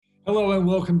Hello and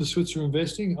welcome to Switzer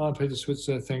Investing. I'm Peter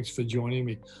Switzer. Thanks for joining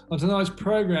me. On tonight's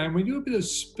program, we do a bit of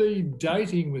speed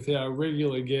dating with our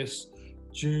regular guests,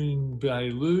 June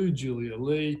Bailu, Julia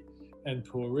Lee, and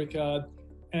Paul Rickard.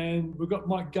 And we've got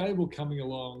Mike Gable coming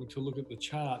along to look at the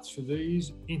charts for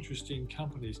these interesting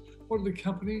companies. What are the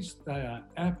companies? They are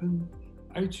Appen,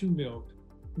 A2 Milk,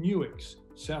 Nuix,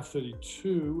 South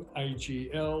 32,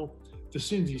 AGL,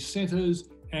 Vicinity Centres,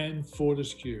 and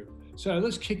Fortescue. So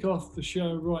let's kick off the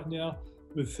show right now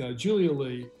with Julia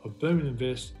Lee of Burman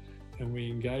Invest, and we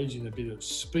engage in a bit of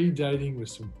speed dating with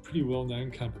some pretty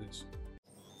well-known companies.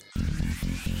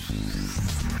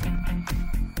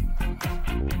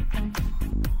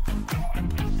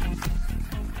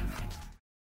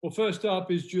 Well, first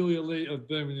up is Julia Lee of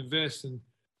Burman Invest, and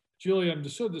Julia, I'm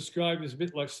just sort of describing this a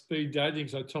bit like speed dating,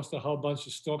 so I tossed a whole bunch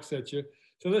of stocks at you.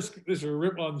 So let's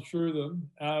rip on through them.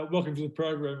 Welcome to the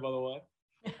program, by the way.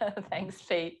 Thanks,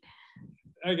 Pete.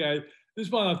 Okay, this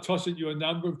one I've tossed at you a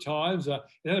number of times. It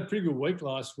had a pretty good week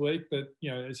last week, but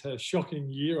it's had a shocking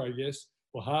year, I guess,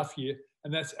 or half year,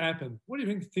 and that's Appen. What do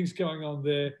you think's going on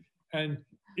there? And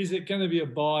is it going to be a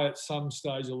buy at some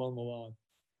stage along the line?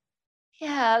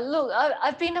 Yeah, look,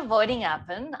 I've been avoiding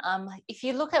Appen. If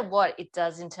you look at what it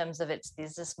does in terms of its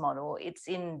business model, it's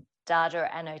in data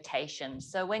annotation.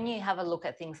 So when you have a look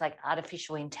at things like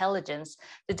artificial intelligence,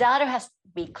 the data has to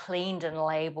be cleaned and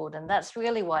labeled, and that's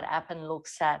really what Appen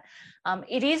looks at.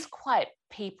 It is quite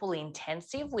people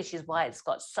intensive, which is why it's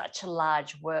got such a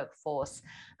large workforce.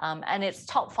 And its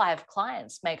top 5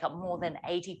 clients make up more than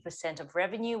 80% of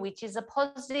revenue, which is a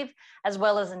positive as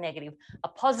well as a negative. A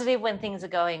positive when things are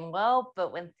going well,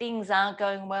 but when things aren't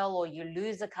going well, or you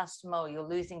lose a customer or you're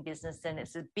losing business, then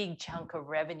it's a big chunk of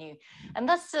revenue. And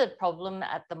that's the problem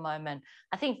at the moment.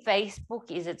 I think Facebook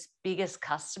is its biggest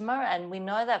customer, and we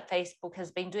know that Facebook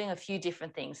has been doing a few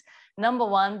different things. Number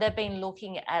one, they've been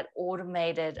looking at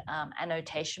automated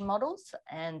annotation models,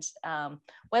 and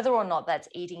whether or not that's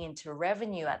eating into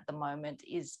revenue at the moment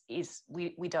is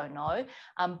we don't know,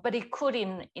 but it could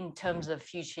in terms of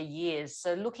future years.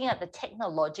 So looking at the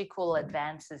technological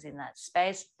advances in that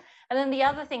space. And then the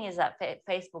other thing is that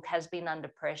Facebook has been under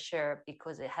pressure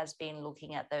because it has been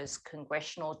looking at those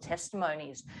congressional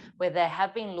testimonies where they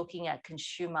have been looking at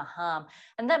consumer harm.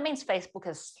 And that means Facebook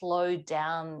has slowed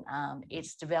down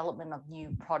its development of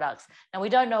new products. Now, we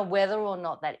don't know whether or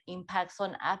not that impacts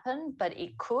on Appen, but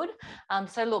it could.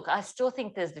 So look, I still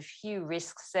think there's a few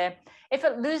risks there. If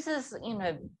it loses,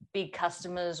 big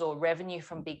customers or revenue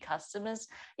from big customers,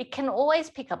 it can always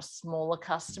pick up smaller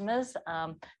customers.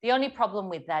 The only problem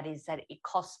with that is that it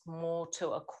costs more to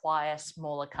acquire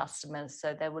smaller customers.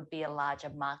 So there would be a larger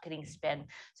marketing spend.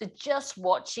 So just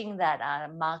watching that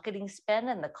marketing spend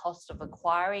and the cost of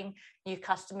acquiring new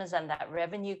customers and that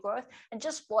revenue growth, and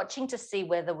just watching to see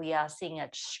whether we are seeing a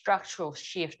structural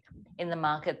shift in the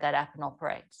market that Appen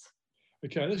operates.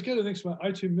 Okay, let's go to the next one.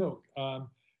 A2 Milk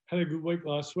had a good week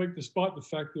last week, despite the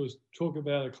fact there was talk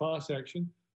about a class action.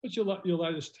 What's your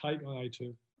latest take on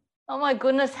A2? Oh my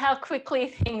goodness, how quickly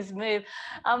things move.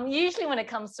 Usually when it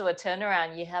comes to a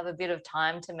turnaround, you have a bit of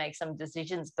time to make some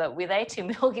decisions, but with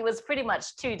A2 Milk, it was pretty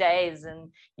much 2 days and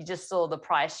you just saw the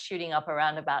price shooting up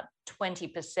around about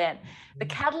 20%. The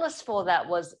catalyst for that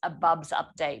was a Bubs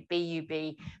update,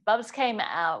 BUB. Bubs came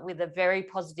out with a very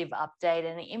positive update,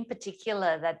 and in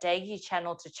particular, that Daigou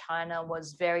channel to China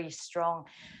was very strong.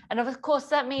 And of course,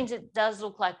 that means it does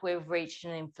look like we've reached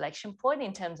an inflection point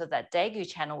in terms of that Daigou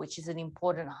channel, which is an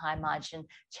important high margin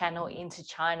channel into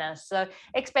China. So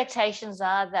expectations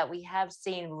are that we have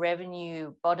seen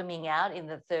revenue bottoming out in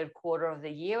the third quarter of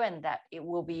the year, and that it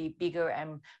will be bigger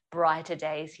and brighter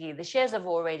days here. The shares have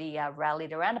already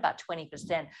rallied around about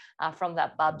 20% from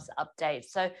that Bubs update.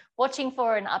 So watching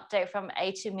for an update from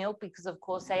A2 Milk, because of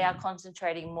course they are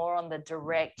concentrating more on the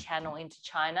direct channel into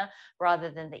China rather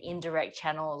than the indirect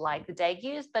channel like the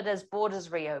Daigous. But as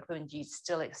borders reopened, you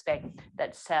still expect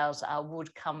that sales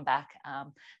would come back.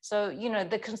 So,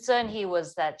 the concern here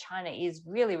was that China is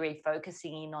really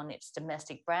refocusing in on its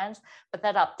domestic brands, but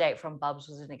that update from Bubs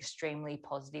was an extremely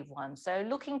positive one. So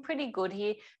looking pretty good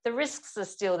here. The risks are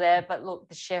still there, but look,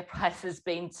 the share price has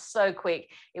been so quick,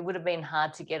 it would have been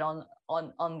hard to get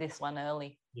on this one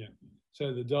early. Yeah.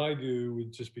 So the Daigou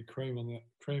would just be cream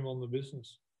on the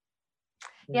business.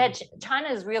 Yeah, China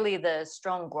is really the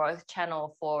strong growth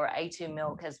channel for A2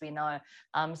 Milk, as we know.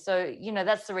 So,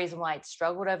 that's the reason why it's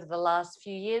struggled over the last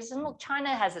few years. And look, China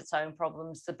has its own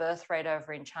problems. The birth rate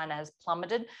over in China has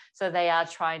plummeted. So they are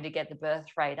trying to get the birth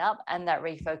rate up, and that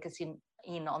refocusing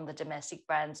in on the domestic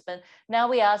brands. But now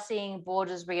we are seeing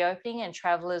borders reopening and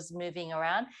travelers moving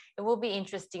around. It will be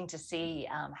interesting to see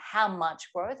how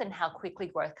much growth and how quickly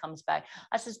growth comes back.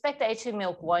 I suspect A2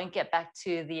 Milk won't get back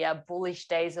to the bullish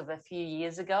days of a few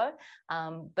years ago,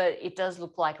 but it does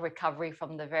look like a recovery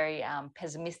from the very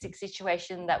pessimistic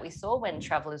situation that we saw when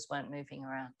travelers weren't moving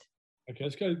around. Okay,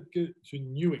 let's go to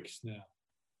Nuix now.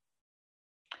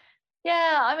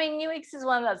 Yeah, I mean, Nuix is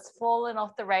one that's fallen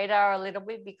off the radar a little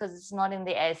bit because it's not in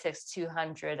the ASX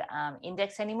 200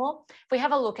 index anymore. If we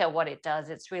have a look at what it does,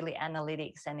 it's really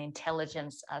analytics and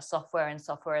intelligence software and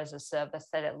software as a service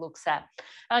that it looks at.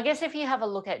 And I guess if you have a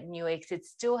look at Nuix, it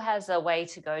still has a way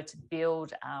to go to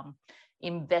build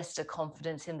investor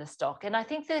confidence in the stock. And I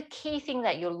think the key thing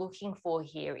that you're looking for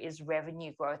here is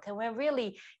revenue growth. And we're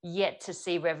really yet to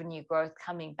see revenue growth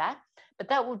coming back. But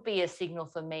that would be a signal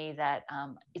for me that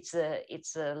it's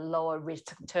a lower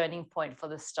risk turning point for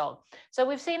the stock. So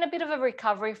we've seen a bit of a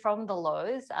recovery from the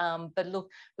lows, but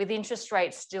look, with interest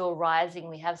rates still rising,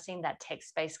 we have seen that tech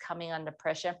space coming under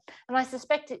pressure. And I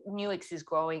suspect Nuix is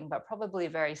growing, but probably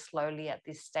very slowly at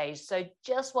this stage. So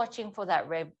just watching for that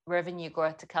revenue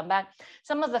growth to come back.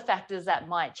 Some of the factors that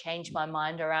might change my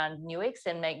mind around Nuix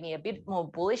and make me a bit more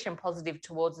bullish and positive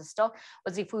towards the stock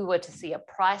was if we were to see a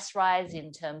price rise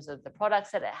in terms of the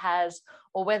products that it has,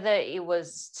 or whether it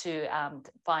was to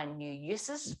find new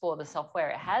uses for the software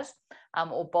it has,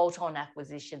 or bolt-on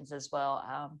acquisitions as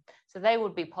well. So they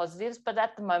would be positives. But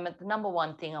at the moment, the number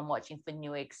one thing I'm watching for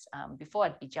Nuix before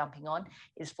I'd be jumping on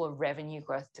is for revenue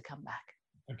growth to come back.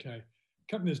 Okay.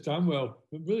 Company that's done well,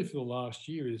 but really for the last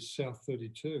year, is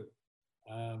South32.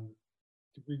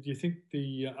 Do you think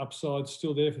the upside's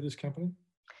still there for this company?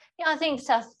 Yeah, I think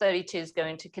South32 is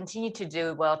going to continue to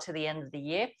do well to the end of the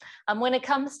year. When it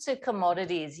comes to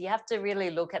commodities, you have to really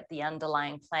look at the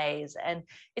underlying plays. And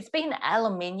it's been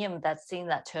aluminium that's seen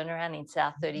that turnaround in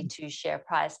South32 share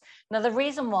price. Now, the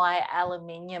reason why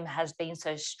aluminium has been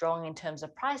so strong in terms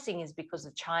of pricing is because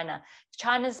of China.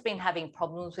 China's been having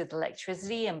problems with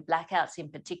electricity and blackouts in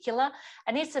particular,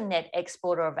 and it's a net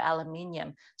exporter of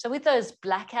aluminium. So with those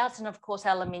blackouts, and of course,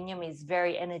 aluminium is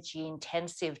very energy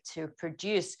intensive to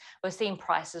produce, we're seeing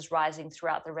prices rising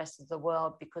throughout the rest of the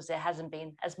world because there hasn't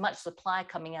been as much supply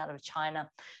coming out of China.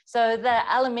 So the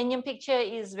aluminium picture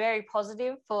is very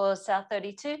positive for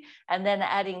South32, and then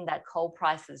adding that coal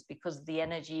prices because the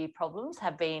energy problems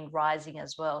have been rising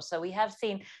as well. So we have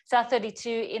seen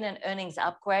South32 in an earnings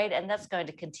upgrade, and that's going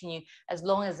to continue as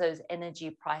long as those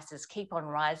energy prices keep on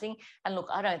rising. And look,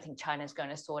 I don't think China is going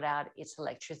to sort out its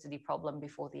electricity problem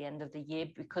before the end of the year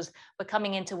because we're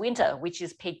coming into winter, which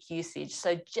is peak usage.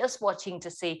 So just watching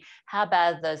to see how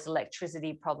bad those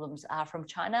electricity problems are from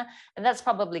China. And that's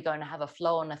probably going to have a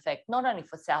flow-on effect, not only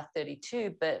for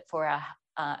South32, but for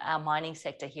our mining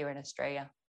sector here in Australia.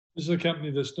 This is a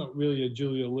company that's not really a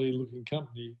Julia Lee looking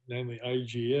company, namely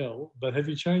AGL, but have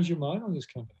you changed your mind on this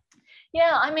company?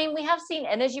 Yeah, I mean, we have seen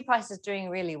energy prices doing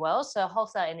really well, so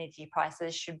wholesale energy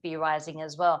prices should be rising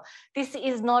as well. This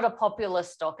is not a popular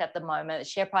stock at the moment.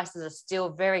 Share prices are still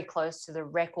very close to the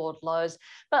record lows,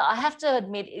 but I have to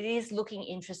admit it is looking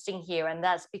interesting here, and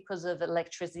that's because of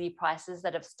electricity prices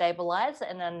that have stabilized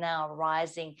and are now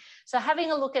rising. So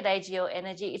having a look at AGL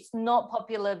Energy, it's not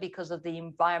popular because of the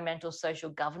environmental social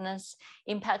governance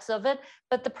impacts of it,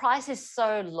 but the price is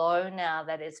so low now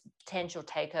that it's potential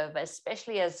takeover,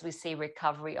 especially as we see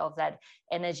recovery of that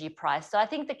energy price. So I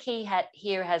think the key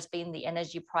here has been the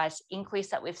energy price increase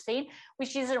that we've seen,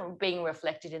 which isn't being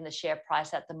reflected in the share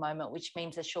price at the moment, which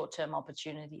means a short-term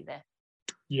opportunity there.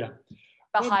 Yeah.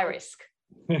 But high risk.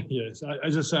 Yes,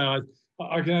 as I say,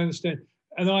 I can understand.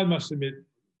 And I must admit,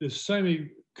 there's so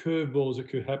many curveballs that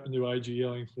could happen to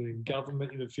AGL, including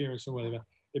government interference and whatever.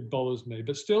 It bothers me.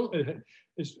 But still,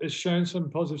 it's shown some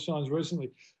positive signs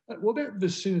recently. What about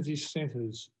vicinity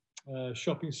centres?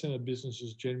 Shopping centre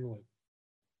businesses generally?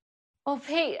 Well,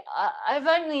 Pete, I've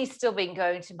only still been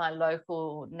going to my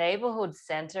local neighbourhood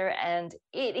centre and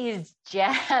it is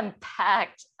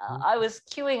jam-packed. I was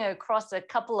queuing across a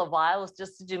couple of aisles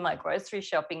just to do my grocery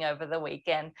shopping over the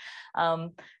weekend.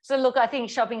 So look, I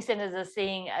think shopping centres are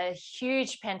seeing a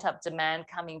huge pent-up demand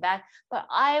coming back, but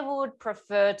I would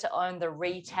prefer to own the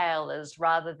retailers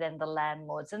rather than the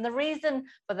landlords. And the reason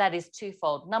for that is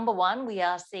twofold. Number one, we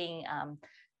are seeing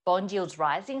bond yields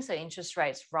rising, so interest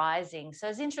rates rising. So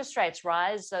as interest rates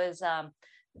rise, those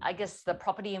I guess the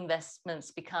property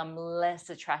investments become less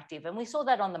attractive. And we saw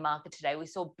that on the market today. We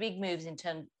saw big moves in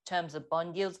terms of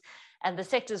bond yields. And the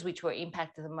sectors which were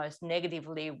impacted the most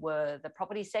negatively were the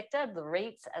property sector, the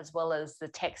REITs, as well as the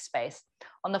tech space.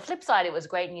 On the flip side, it was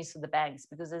great news for the banks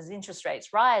because as interest rates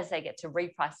rise, they get to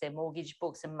reprice their mortgage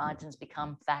books and margins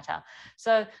become fatter.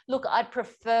 So look, I'd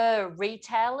prefer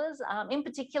retailers, in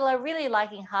particular, really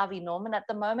liking Harvey Norman at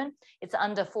the moment. It's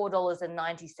under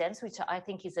 $4.90, which I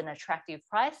think is an attractive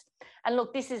price. And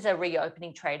look, this is a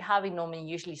reopening trade. Harvey Norman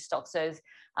usually stocks those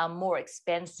more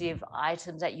expensive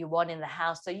items that you want in the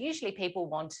house. So usually people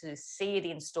want to see it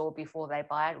in store before they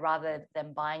buy it rather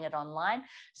than buying it online.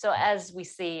 So as we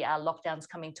see lockdowns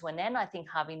coming to an end, I think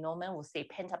Harvey Norman will see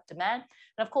pent-up demand.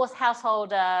 And of course,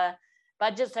 household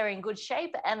budgets are in good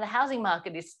shape and the housing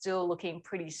market is still looking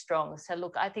pretty strong. So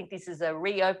look, I think this is a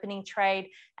reopening trade.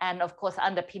 And of course,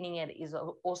 underpinning it is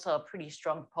also a pretty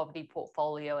strong property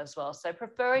portfolio as well. So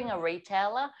preferring a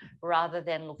retailer rather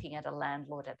than looking at a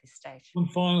landlord at this stage. One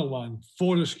final one,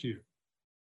 Fortescue.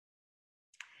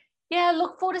 Yeah,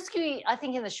 look, Fortescue, I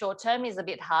think in the short term is a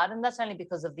bit hard, and that's only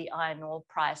because of the iron ore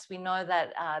price. We know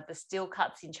that the steel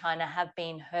cuts in China have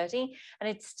been hurting, and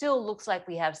it still looks like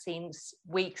we have seen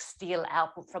weak steel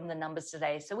output from the numbers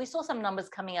today. So we saw some numbers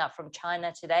coming out from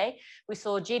China today. We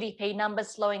saw GDP numbers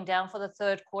slowing down for the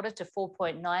third quarter to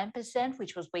 4.9%,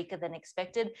 which was weaker than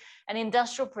expected, and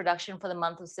industrial production for the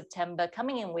month of September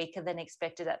coming in weaker than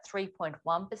expected at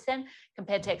 3.1%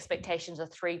 compared to expectations of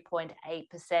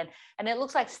 3.8%. And it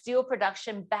looks like steel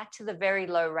production back to the very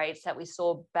low rates that we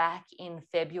saw back in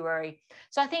February.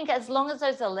 So I think as long as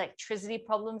those electricity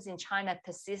problems in China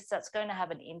persist, that's going to have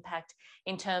an impact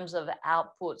in terms of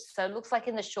outputs. So it looks like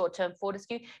in the short term,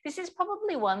 Fortescue, this is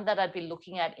probably one that I'd be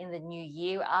looking at in the new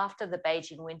year after the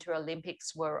Beijing Winter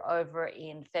Olympics were over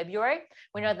in February.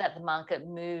 We know that the market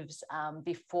moves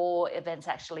before events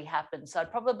actually happen. So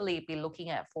I'd probably be looking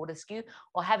at Fortescue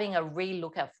or having a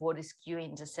re-look at Fortescue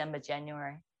in December,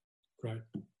 January. Great.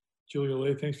 Julia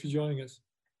Lee, thanks for joining us.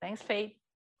 Thanks, Pete.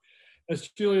 That's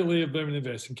Julia Lee of Burman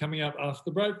Invest. And coming up after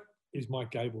the break is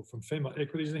Mike Gable from Fairmont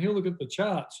Equities. And he'll look at the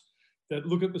charts that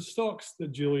look at the stocks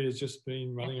that Julia has just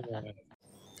been running around.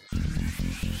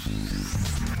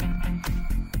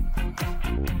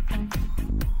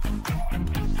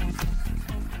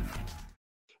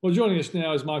 Well, joining us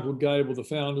now is Michael Gable, the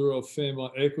founder of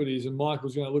Fairmont Equities. And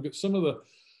Michael's going to look at some of the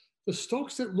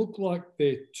stocks that look like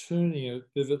they're turning,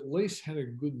 they've at least had a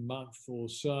good month or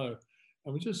so.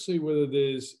 And we'll just see whether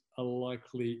there's a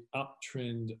likely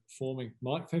uptrend forming.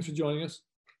 Mike, thanks for joining us.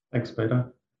 Thanks,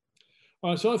 Peter. All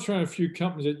right, so I've thrown a few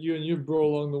companies at you and you've brought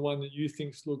along the one that you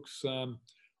think looks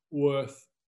worth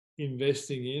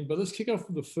investing in. But let's kick off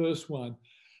with the first one.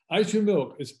 A2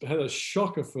 Milk has had a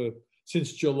shocker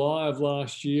since July of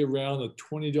last year, around the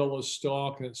 $20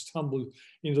 stock, and it's tumbled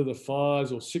into the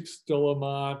 $5 or $6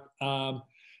 mark.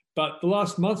 But the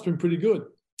last month's been pretty good.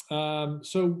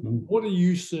 So what are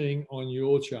you seeing on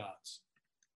your charts?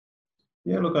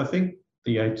 Yeah, look, I think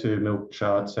the A2 Milk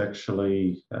chart's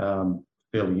actually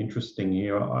fairly interesting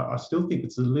here. I still think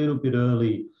it's a little bit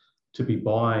early to be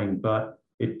buying, but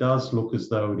it does look as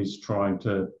though it is trying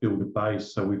to build a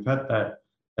base. So we've had that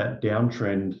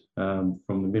downtrend from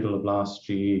the middle of last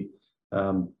year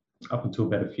up until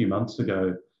about a few months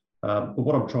ago. But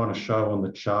what I'm trying to show on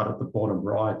the chart at the bottom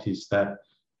right is that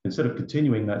instead of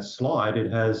continuing that slide,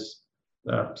 it has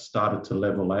started to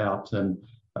level out. And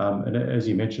as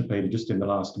you mentioned, Peter, just in the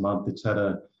last month, it's had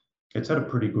a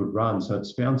pretty good run. So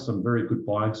it's found some very good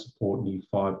buying support near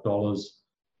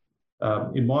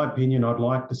 $5. In my opinion, I'd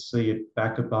like to see it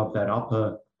back above that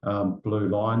upper blue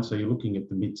line. So you're looking at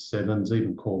the mid sevens,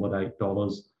 even call it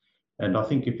 $8. And I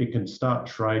think if it can start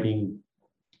trading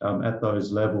at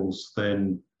those levels,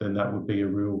 then that would be a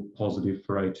real positive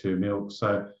for A2 Milk.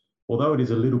 So although it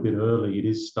is a little bit early, it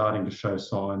is starting to show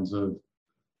signs of,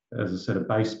 as I said, a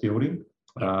base building,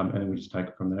 and then we just take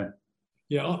it from there.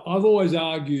 Yeah, I've always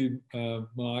argued,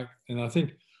 Mike, and I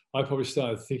think I probably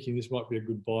started thinking this might be a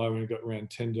good buy when it got around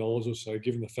 $10 or so,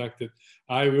 given the fact that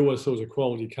we always thought it was a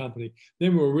quality company.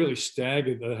 Then we were really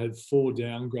staggered that it had 4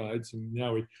 downgrades, and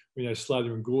now we know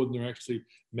Slater and Gordon are actually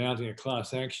mounting a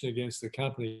class action against the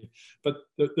company. But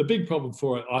the big problem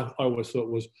for it, I always thought,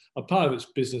 was a part of its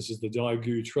business is the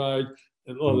Daigou trade.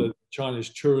 A lot of the Chinese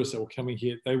tourists that were coming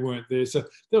here, they weren't there. So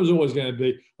there was always going to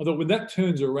be, I thought when that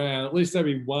turns around, at least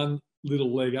there'll be one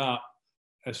little leg up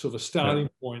as sort of a starting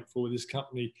point for this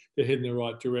company to head in the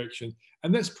right direction.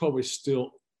 And that's probably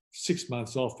still 6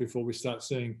 months off before we start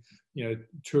seeing,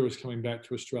 tourists coming back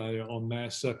to Australia en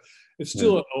masse. So it's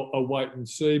still a wait and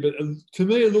see. But to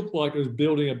me, it looked like it was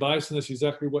building a base, and that's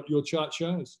exactly what your chart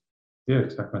shows. Yeah,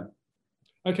 exactly.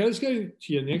 Okay, let's go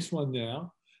to your next one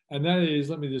now. And that is,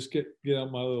 let me just get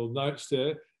out my little notes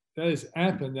there. That is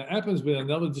Appen. Now, Appen's been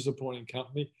another disappointing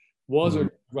company, was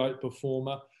a great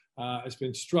performer. It's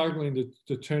been struggling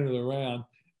to turn it around.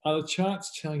 Are the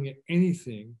charts telling you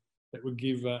anything that would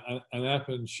give an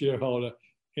Appen shareholder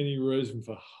any reason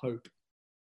for hope?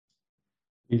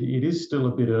 It is still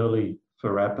a bit early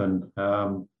for Appen.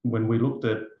 When we looked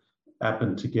at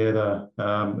Appen together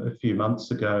a few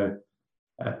months ago,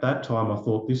 at that time I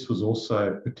thought this was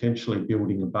also potentially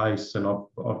building a base, and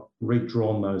I've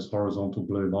redrawn those horizontal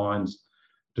blue lines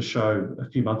to show a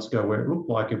few months ago where it looked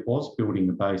like it was building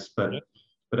a base. But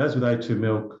as with A2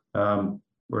 Milk,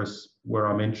 where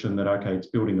I mentioned that, okay, it's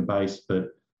building a base, but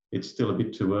it's still a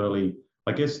bit too early.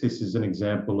 I guess this is an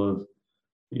example of,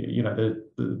 you know,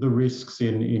 the risks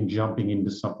in jumping into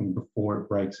something before it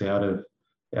breaks out of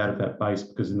that base,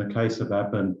 because in the case of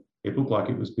Appen, it looked like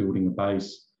it was building a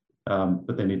base,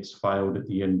 but then it's failed at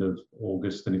the end of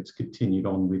August and it's continued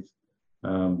on with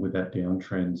that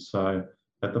downtrend. So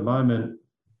at the moment,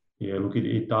 yeah, look,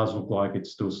 it does look like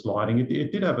it's still sliding.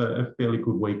 It did have a fairly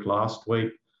good week last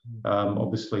week.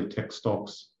 Obviously, tech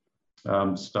stocks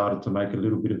started to make a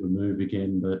little bit of a move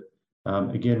again, but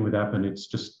again with Appen, it's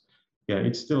just, yeah,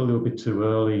 it's still a little bit too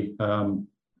early.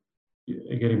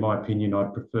 Again, in my opinion,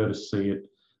 I'd prefer to see it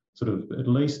sort of at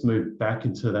least move back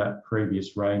into that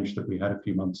previous range that we had a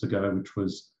few months ago, which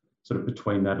was sort of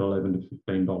between that $11 to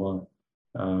 $15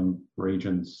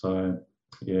 region. So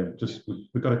yeah, just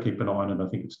we've got to keep an eye on it. I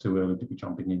think it's too early to be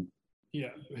jumping in. Yeah,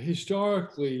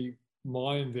 historically,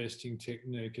 my investing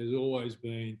technique has always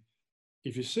been,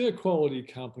 if you see a quality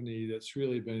company that's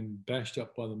really been bashed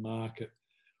up by the market,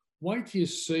 wait till you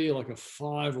see like a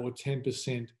 5 or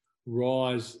 10%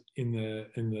 rise in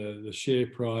the share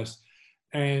price,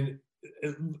 and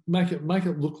make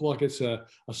it look like it's a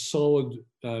solid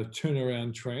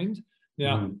turnaround trend.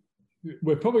 Now,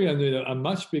 we're probably going to need a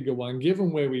much bigger one,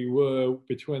 given where we were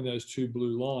between those two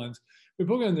blue lines. We're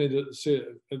probably going to need to see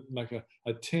it make a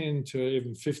 10 to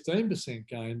even 15%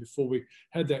 gain before we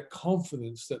had that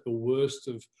confidence that the worst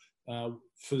of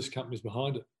for this company is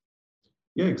behind it.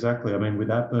 Yeah, exactly. I mean,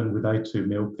 with Appen, with A2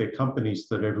 Milk, they're companies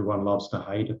that everyone loves to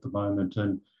hate at the moment,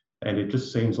 and it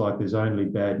just seems like there's only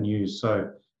bad news.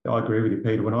 So I agree with you,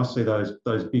 Peter. When I see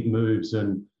those big moves,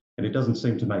 and it doesn't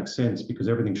seem to make sense because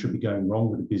everything should be going wrong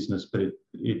with the business, but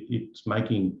it's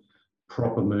making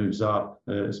proper moves up,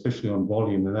 especially on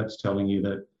volume, and that's telling you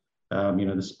that you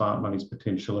know, the smart money's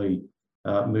potentially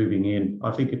moving in. I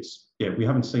think it's, yeah, we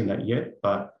haven't seen that yet,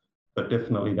 but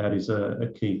definitely that is a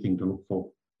key thing to look for.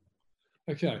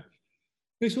 Okay.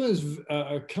 Next one is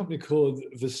a company called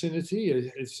Vicinity.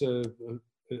 It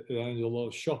owns a lot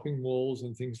of shopping malls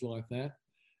and things like that.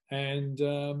 And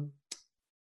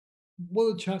what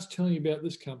are the charts telling you about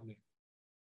this company?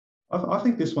 I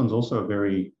think this one's also a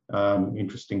very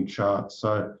interesting chart.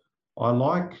 So I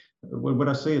like, when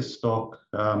I see a stock,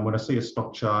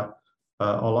 chart,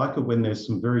 I like it when there's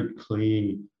some very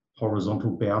clear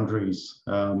horizontal boundaries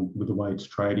with the way it's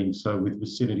trading. So with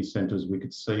Vicinity Centres, we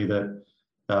could see that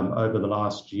over the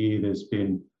last year, there's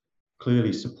been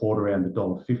clearly support around the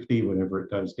 $1.50. Whenever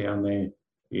it goes down there,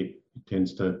 it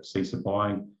tends to cease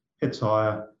buying, heads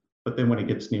higher. But then when it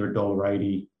gets near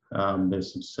 $1.80,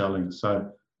 there's some selling.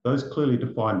 So those clearly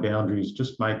defined boundaries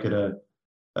just make it a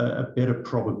better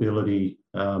probability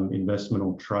investment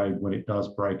or trade when it does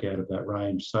break out of that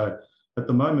range. So at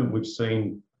the moment, we've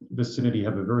seen Vicinity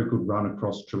have a very good run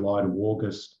across July to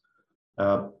August.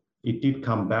 It did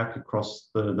come back across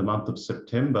the month of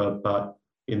September, but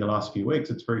in the last few weeks,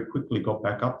 it's very quickly got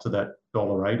back up to that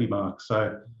 $1.80 mark.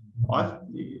 So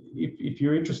if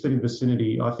you're interested in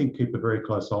Vicinity, I think keep a very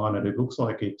close eye on it. It looks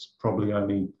like it's probably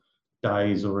only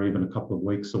days or even a couple of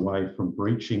weeks away from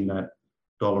breaching that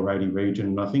 $1.80 region.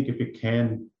 And I think if it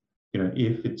can, you know,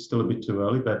 if it's still a bit too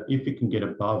early, but if it can get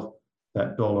above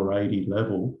that $1.80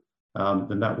 level,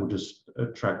 then that will just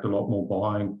attract a lot more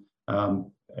buying.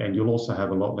 And you'll also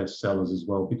have a lot less sellers as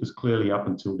well, because clearly up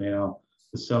until now,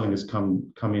 the selling has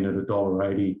come in at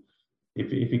 $1.80.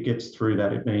 If it gets through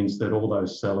that, it means that all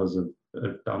those sellers have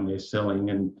done their selling,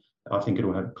 and I think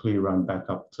it'll have a clear run back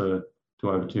up to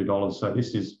over $2. So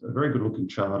this is a very good looking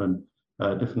chart, and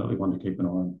definitely one to keep an eye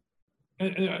on.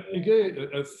 And you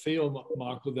get a feel,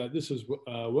 Michael, that this is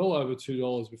well over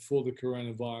 $2 before the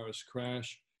coronavirus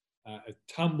crash. It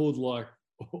tumbled like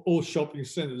all shopping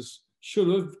centres should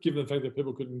have, given the fact that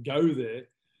people couldn't go there.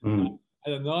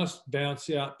 Had a nice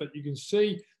bounce out, but you can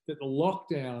see that the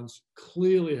lockdowns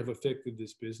clearly have affected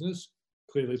this business.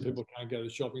 Clearly, people can't go to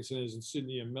shopping centres in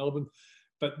Sydney and Melbourne,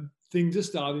 but things are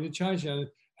starting to change. And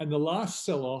the last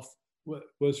sell-off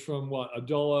was from what,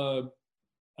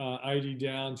 $1.80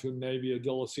 down to maybe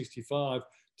 $1.65.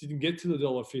 Didn't get to the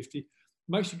 $1.50.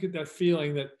 Makes you get that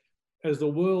feeling that as the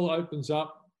world opens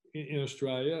up in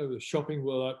Australia, the shopping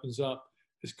world opens up,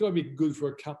 it's got to be good for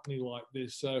a company like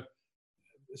this. So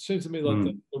it seems to me like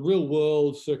the real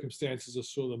world circumstances are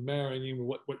sort of marrying in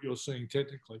with what you're seeing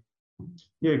technically.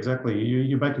 Yeah, exactly.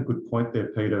 You make a good point there,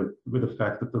 Peter, with the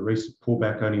fact that the recent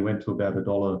pullback only went to about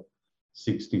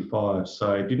 $1.65.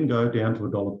 So it didn't go down to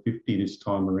 $1.50 this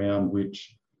time around,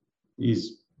 which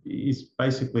is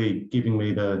basically giving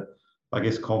me the, I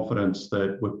guess, confidence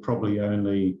that we're probably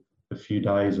only a few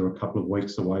days or a couple of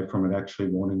weeks away from it actually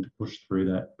wanting to push through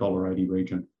that $1.80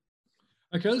 region.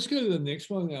 Okay, let's go to the next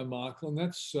one now, Michael, and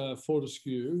that's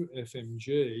Fortescue,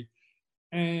 FMG.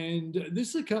 And this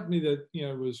is a company that,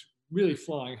 was really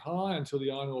flying high until the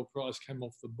iron ore price came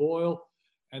off the boil,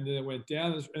 and then it went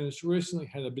down, and it's recently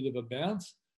had a bit of a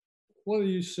bounce. What are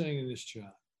you seeing in this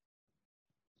chart?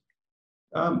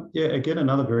 Yeah, again,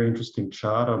 another very interesting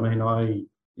chart. I mean, I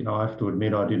have to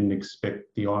admit I didn't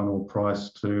expect the iron ore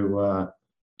price to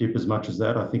dip as much as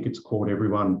that. I think it's caught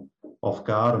everyone off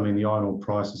guard. I mean, the iron ore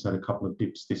price has had a couple of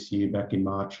dips this year back in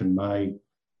March and May,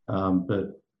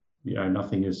 but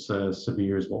nothing as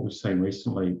severe as what we've seen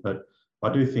recently. But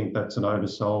I do think that's an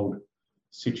oversold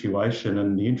situation.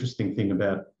 And the interesting thing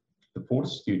about the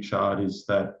Fortescue chart is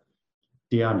that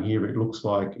down here, it looks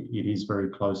like it is very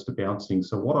close to bouncing.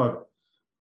 So what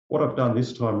I've done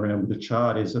this time around with the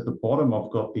chart is at the bottom, I've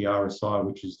got the RSI,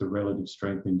 which is the relative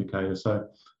strength indicator. So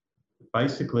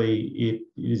basically, it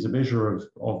is a measure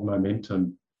of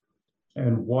momentum.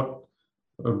 And what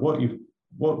we're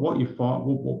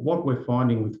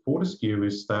finding with Fortescue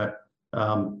is that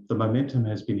the momentum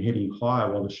has been heading higher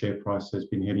while the share price has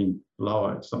been heading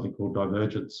lower. It's something called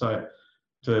divergence. So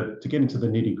to get into the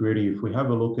nitty gritty, if we have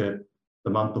a look at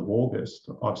the month of August,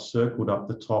 I've circled up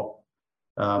the top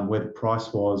where the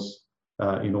price was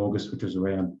in August, which was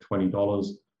around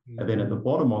 $20. And then at the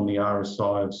bottom on the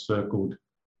RSI, I've circled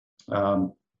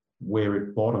where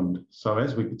it bottomed. So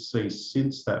as we could see,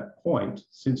 since that point,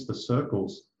 since the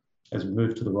circles, as we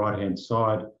move to the right-hand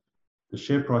side, the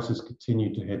share price has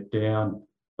continued to head down,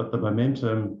 but the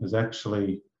momentum has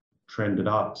actually trended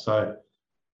up. So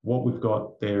what we've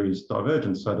got there is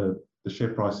divergence. So the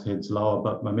share price heads lower,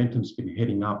 but momentum's been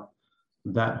heading up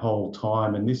that whole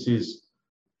time. And this is,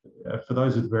 for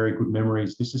those with very good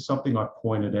memories, this is something I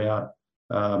pointed out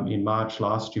in March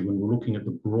last year when we were looking at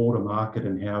the broader market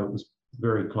and how it was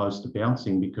very close to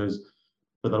bouncing, because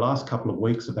for the last couple of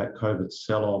weeks of that COVID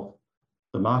sell-off,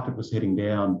 the market was heading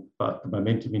down, but the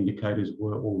momentum indicators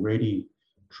were already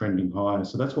trending higher.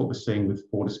 So that's what we're seeing with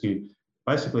Fortescue.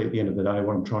 Basically, at the end of the day,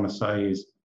 what I'm trying to say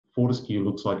is Fortescue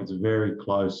looks like it's very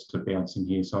close to bouncing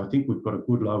here. So I think we've got a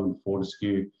good low in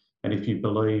Fortescue. And if you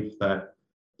believe that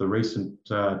the recent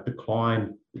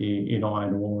decline in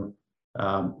iron ore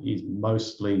is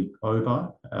mostly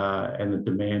over and the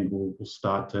demand will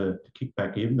start to kick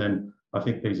back in, then I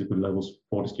think these are good levels for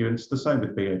Fortescue. And it's the same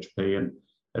with BHP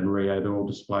and Rio. They're all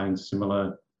displaying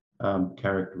similar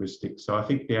characteristics. So I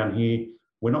think down here,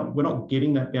 we're not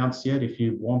getting that bounce yet. If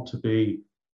you want to be,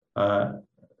 I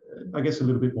guess, a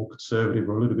little bit more conservative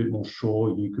or a little bit more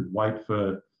sure, you could wait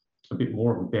for a bit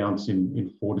more of a bounce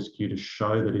in Fortescue to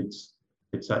show that it's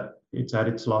at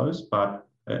its lows. But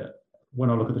when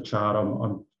I look at the chart,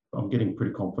 I'm getting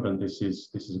pretty confident this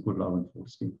is a good low in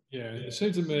Fortescue. Yeah, it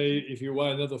seems to me if you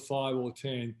wait another 5 or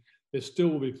 10, there still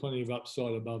will be plenty of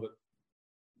upside above it.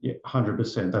 Yeah,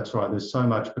 100%. That's right. There's so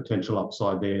much potential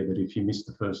upside there that if you miss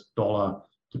the first dollar,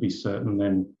 to be certain,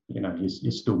 then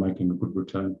you're still making a good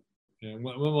return. Yeah,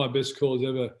 one of my best calls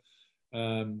ever,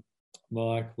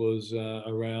 Mike, was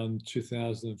around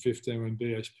 2015 when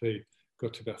BHP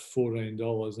got to about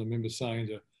 $14. I remember saying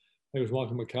to, I think it was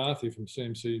Michael McCarthy from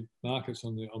CMC Markets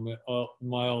on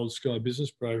my old Sky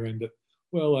Business program, that,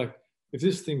 well, like if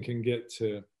this thing can get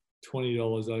to $20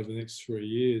 over the next 3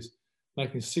 years,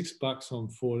 making $6 on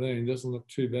 14 doesn't look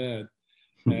too bad.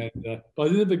 And but I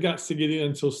didn't have the guts to get in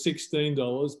until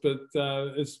 $16, but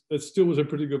it still was a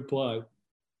pretty good play.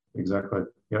 Exactly.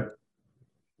 Yep.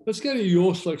 Let's go to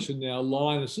your selection now,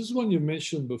 Lynas. This is one you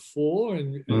mentioned before,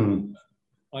 and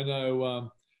I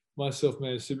know myself,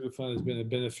 Managed Super Fund, has been a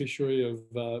beneficiary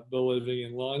of believing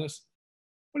in Lynas.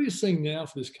 What are you seeing now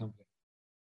for this company?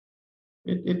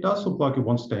 It does look like it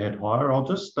wants to head higher. I'll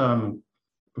just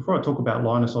before I talk about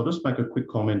Lynas, I'll just make a quick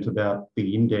comment about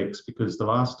the index, because the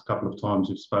last couple of times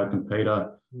you've spoken,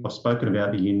 Peter, I've spoken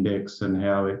about the index and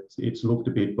how it's looked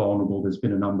a bit vulnerable. There's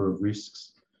been a number of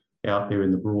risks out there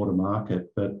in the broader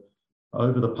market. But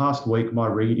over the past week, my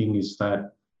reading is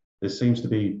that there seems to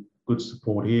be good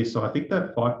support here. So I think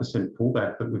that 5%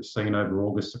 pullback that we've seen over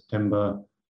August, September,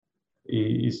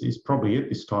 is probably it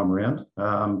this time around.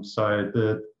 So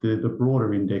the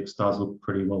broader index does look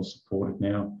pretty well supported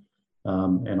now,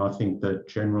 and I think that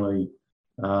generally,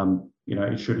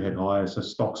 it should head higher. So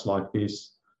stocks like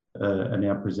this are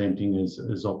now presenting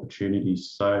as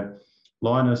opportunities. So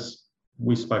Lynas,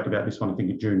 we spoke about this one I think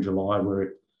in June, July, where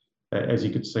it, as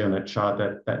you could see on that chart,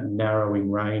 that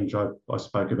narrowing range. I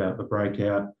spoke about the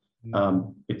breakout.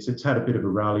 It's had a bit of a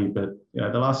rally, but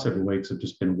the last several weeks have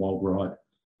just been a wild ride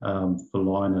for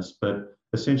Lynas. But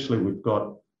essentially, we've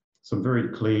got some very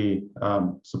clear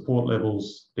support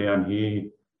levels down here,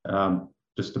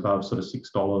 just above sort of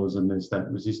 $6, and there's that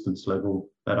resistance level,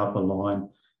 that upper line,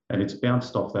 and it's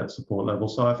bounced off that support level.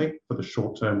 So I think for the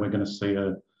short term, we're going to see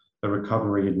a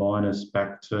recovery in Lynas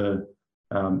back to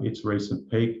its recent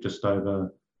peak, just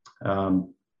over,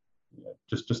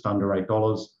 just under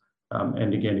 $8.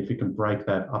 And again, if you can break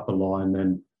that upper line,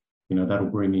 then that'll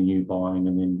bring in new buying,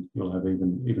 and then you'll have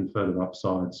even further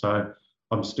upside. So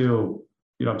I'm still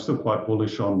quite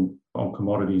bullish on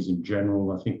commodities in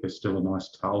general. I think there's still a nice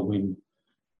tailwind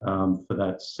for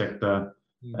that sector,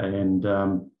 and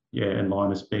and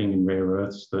Lynas being in rare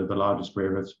earths, the largest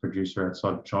rare earths producer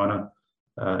outside of China,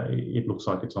 it looks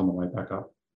like it's on the way back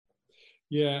up.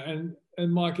 Yeah,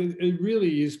 and Mike, it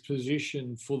really is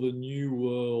positioned for the new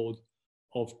world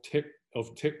of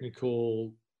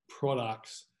technical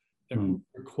products that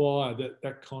require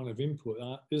that kind of input,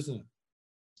 isn't it?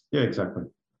 Yeah, exactly.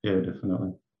 Yeah,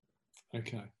 definitely.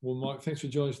 Okay. Well, Mike, thanks for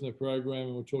joining us on the program,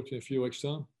 and we'll talk to you in a few weeks'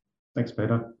 time. Thanks,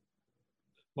 Peter.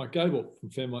 Mike Gable from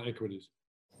Fairmont Equities.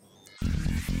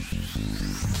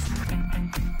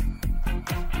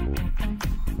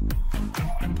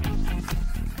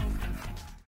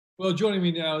 Well, joining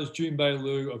me now is Junbei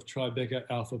Liu of Tribeca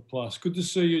Alpha Plus. Good to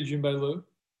see you, Junbei Liu.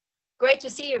 Great to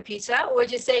see you, Peter. We'll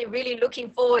just say really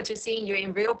looking forward to seeing you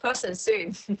in real person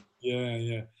soon.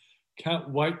 Yeah. Can't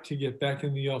wait to get back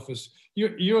in the office.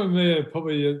 You and me are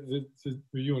probably,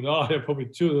 you and I are probably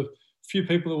two of the few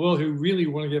people in the world who really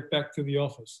want to get back to the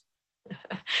office.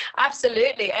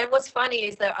 Absolutely. And what's funny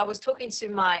is that I was talking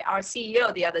to our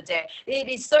CEO the other day. It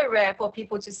is so rare for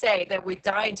people to say that we're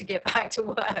dying to get back to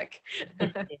work.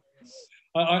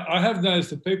 I have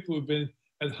noticed that people who've been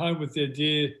at home with their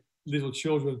dear little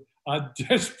children are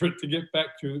desperate to get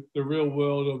back to the real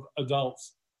world of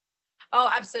adults. Oh,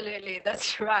 absolutely.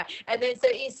 That's right. And then so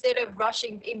instead of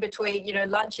rushing in between,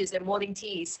 lunches and morning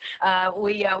teas,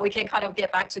 we can kind of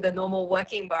get back to the normal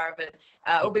working environment.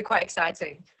 It'll be quite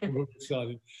exciting. It'll be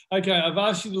exciting. Okay, I've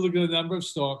asked you to look at a number of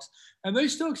stocks, and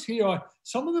these stocks here,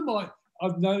 some of them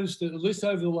I've noticed that at least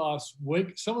over the last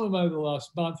week, some of them over the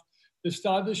last month, they've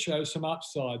started to show some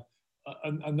upside.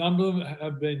 A number of them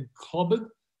have been clobbered,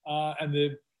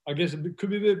 and I guess it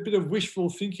could be a bit of wishful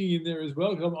thinking in there as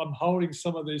well, because I'm holding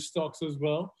some of these stocks as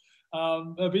well.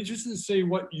 I'd be interested to see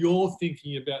what you're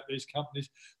thinking about these companies.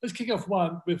 Let's kick off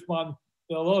with one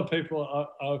that a lot of people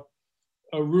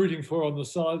are rooting for on the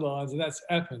sidelines, and that's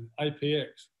Appen, APX.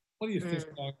 What do you think?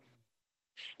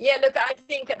 Yeah, look, I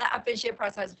think the Appen share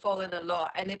price has fallen a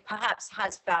lot, and it perhaps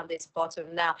has found its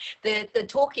bottom now. The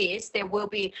talk is there will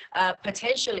be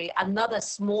potentially another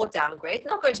small downgrade,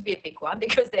 not going to be a big one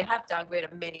because they have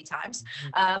downgraded many times.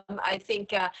 I think,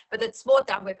 but the small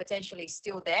downgrade potentially is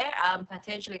still there,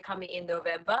 potentially coming in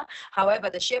November. However,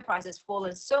 the share price has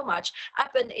fallen so much,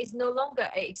 Appen is no longer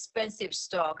an expensive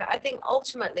stock. I think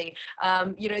ultimately,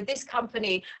 this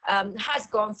company has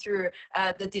gone through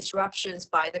the disruptions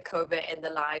by the COVID and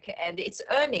the like, and its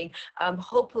earning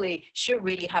hopefully should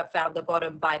really have found the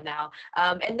bottom by now.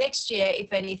 And next year,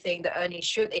 if anything, the earnings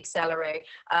should accelerate,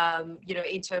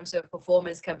 in terms of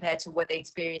performance compared to what they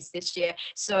experienced this year.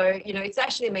 So, it's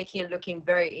actually making it looking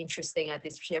very interesting at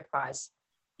this share price.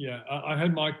 Yeah, I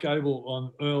had Mike Gable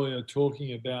on earlier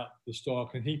talking about the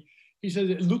stock, and he says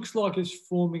it looks like it's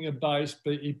forming a base,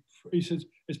 but he says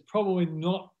it's probably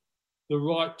not the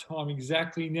right time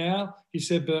exactly now. He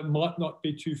said, but it might not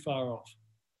be too far off.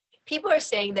 People are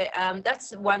saying that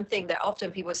that's one thing that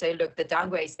often people say, look, the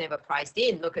downgrade is never priced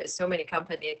in. Look at so many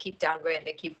companies that keep downgrading,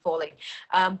 they keep falling.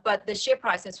 But the share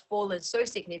price has fallen so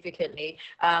significantly.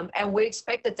 And we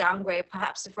expect the downgrade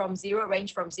perhaps from 0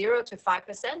 to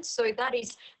 5%. So that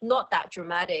is not that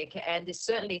dramatic. And it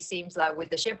certainly seems like with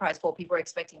the share price fall, people are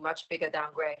expecting much bigger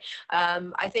downgrade.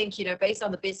 I think, based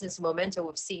on the business momentum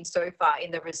we've seen so far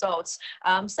in the results,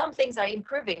 some things are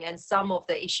improving, and some of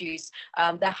the issues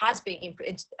that has been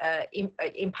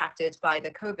impacted by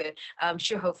the COVID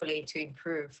should hopefully to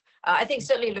improve. I think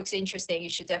certainly looks interesting. You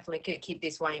should definitely keep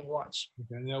this one in watch.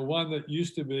 Okay. Now, one that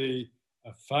used to be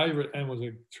a favourite and was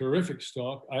a terrific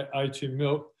stock, A2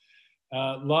 Milk,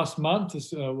 last month,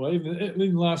 well,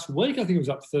 even last week, I think it was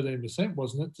up 13%,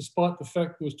 wasn't it? Despite the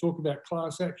fact there was talk about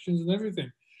class actions and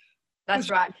everything. That's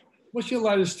right. What's your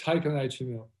latest take on A2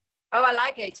 Milk? Oh, I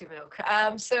like A2 Milk.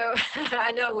 So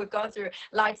I know we've gone through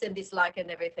likes and dislikes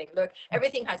and everything. Look,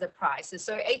 everything has a price.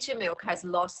 So A2 Milk has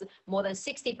lost more than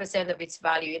 60% of its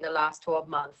value in the last 12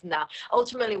 months. Now,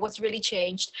 ultimately, what's really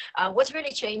changed,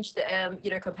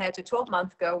 compared to 12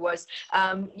 months ago was,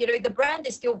 the brand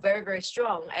is still very, very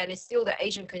strong, and it's still the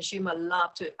Asian consumer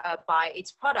love to buy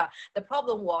its product. The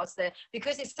problem was that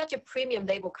because it's such a premium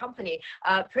label company,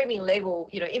 premium label,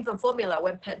 infant formula,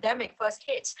 when pandemic first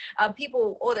hit,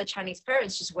 all the Chinese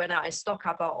parents just went out and stock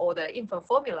up on all the infant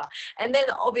formula. And then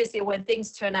obviously when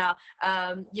things turn out,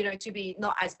 to be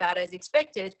not as bad as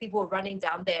expected, people were running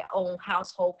down their own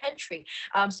household pantry.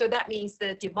 So that means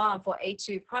the demand for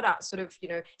A2 products sort of,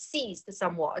 ceased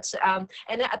somewhat.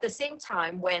 And at the same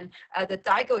time, when the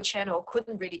Daigou channel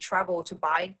couldn't really travel to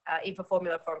buy infant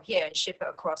formula from here and ship it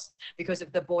across because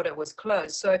of the border was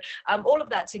closed. So all of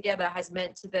that together has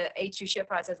meant the A2 share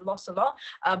price has lost a lot.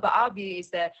 But our view is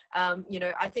that,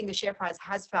 I think the share price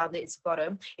has found its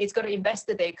bottom. It's got an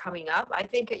investor day coming up. I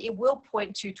think it will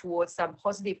point towards some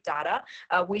positive data.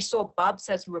 We saw Bubs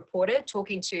has reported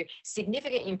talking to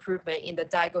significant improvement in the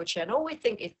Daigou channel. We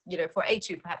think it, for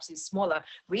A2 perhaps is smaller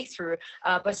read-through,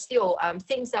 but still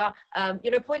things are,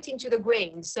 pointing to the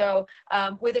green. So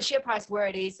with the share price where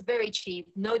it is, very cheap,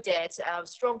 no debt,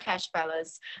 strong cash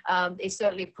balance, it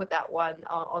certainly put that one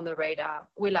on the radar.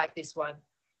 We like this one.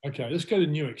 Okay, let's go to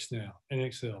Nuix now,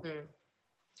 NXL.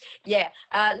 Yeah,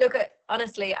 look,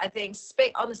 honestly, I think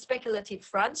on the speculative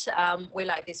front, we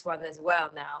like this one as well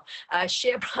now.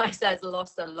 Share price has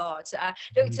lost a lot.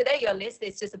 Look, today your list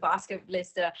is just a basket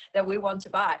list that we want to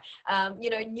buy.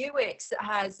 Nuix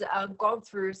has gone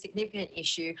through significant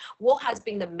issue. What has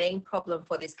been the main problem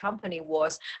for this company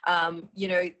was,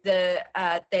 they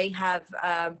have,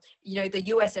 the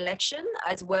US election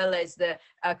as well as the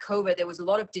COVID. There was a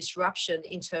lot of disruption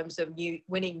in terms of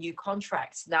winning new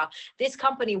contracts. Now, this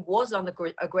company was on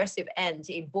the aggressive end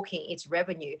in booking its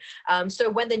revenue. So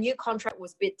when the new contract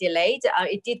was a bit delayed,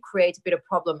 it did create a bit of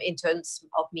problem in terms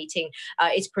of meeting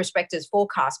its prospectus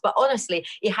forecast. But honestly,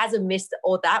 it hasn't missed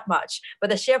all that much. But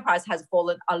the share price has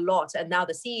fallen a lot, and now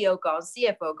the CEO gone,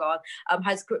 CFO gone,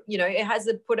 it has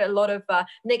put a lot of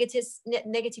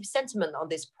negative sentiment on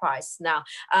this price. Now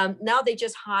they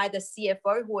just hired the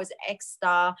CFO who was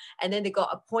ex-Star, and then they got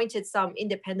appointed some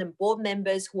independent board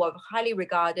members who are highly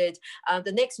regarded.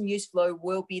 The next news flow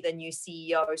will be the new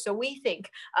CEO. So we think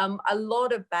a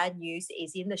lot of bad news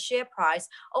is in the share price.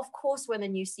 Of course, when the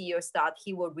new CEO starts,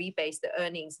 he will rebase the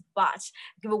earnings, but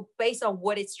based on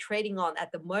what it's trading on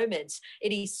at the moment,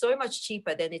 it is so much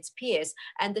cheaper than its peers.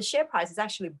 And the share price is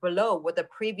actually below what the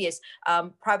previous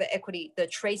private equity, the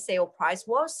trade sale price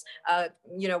was,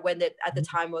 when at the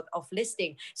time of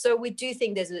listing. So we do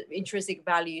think there's an intrinsic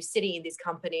value sitting in this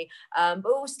company, but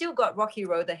we've still got rocky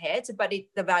road ahead, but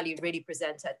the value really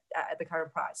presents at the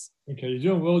current price. Okay,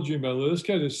 you're doing well, Jimbo. Let's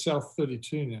go to South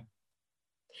 32 now.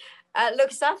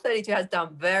 Look, South 32 has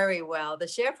done very well. The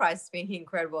share price has been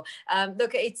incredible.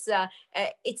 Look, it's a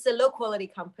low quality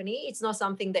company. It's not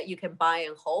something that you can buy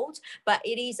and hold, but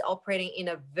it is operating in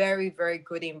a very, very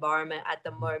good environment at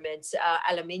the moment.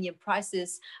 Aluminium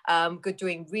prices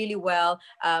doing really well.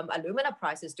 Alumina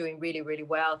prices doing really, really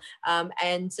well.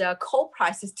 And coal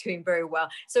prices doing very well.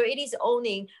 So it is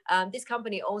owning, this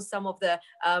company owns some of the,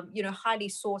 highly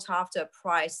sought after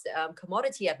priced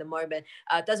commodity at the moment.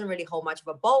 Doesn't really hold much of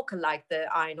a bulk like the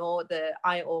iron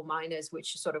ore miners,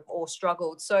 which sort of all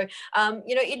struggled. So,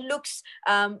 it looks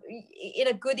in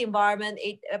a good environment.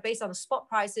 Based on the spot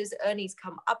prices, earnings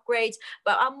come upgrades,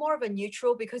 but I'm more of a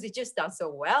neutral because it just does so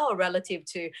well relative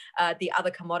to the other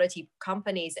commodity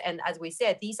companies. And as we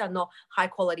said, these are not high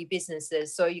quality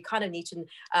businesses. So you kind of need to,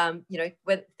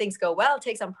 when things go well,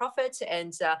 take some profit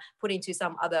and put into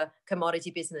some other commodity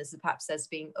business perhaps that's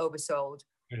being oversold.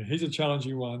 Here's a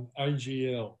challenging one,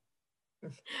 AGL.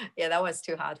 Yeah, that was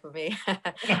too hard for me.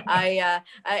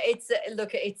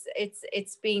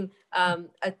 It's been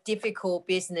a difficult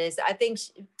business. I think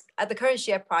at the current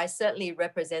share price certainly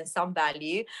represents some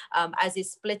value as it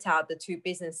split out the two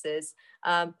businesses.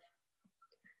 I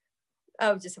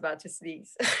was just about to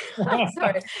sneeze. I'm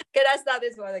sorry. Can I start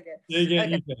this one again?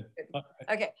 Yeah.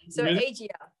 Okay. So AGL.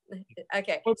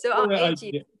 Okay. So on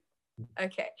AGL.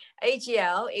 Okay,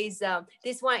 AGL is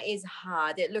this one is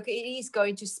hard. Look, it is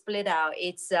going to split out.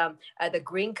 It's the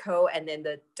Green Co and then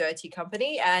the Dirty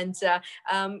Company, and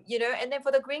and then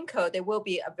for the Green Co, there will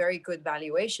be a very good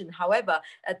valuation. However,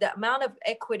 the amount of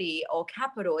equity or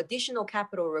capital, additional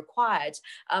capital required,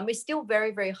 is still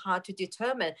very, very hard to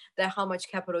determine that how much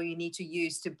capital you need to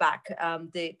use to back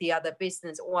the other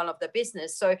business, one of the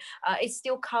business. So it's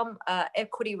still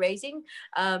equity raising.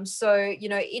 So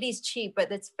it is cheap,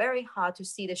 but it's very hard to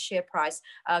see the share price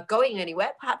going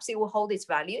anywhere. Perhaps it will hold its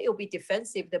value. It will be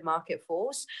defensive if the market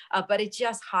falls, but it's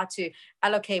just hard to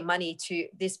allocate money to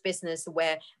this business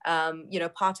where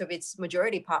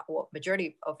majority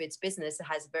of its business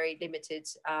has very limited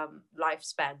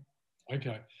lifespan.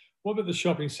 Okay. What about the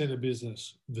shopping centre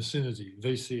business, Vicinity,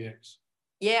 VCX?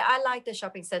 Yeah, I like the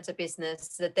shopping center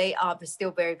business. That they are still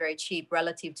very, very cheap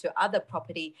relative to other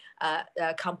property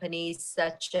companies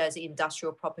such as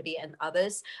industrial property and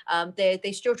others.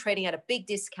 They're still trading at a big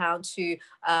discount to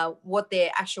what their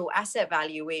actual asset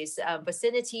value is.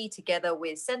 Vicinity, together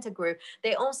with Scentre Group,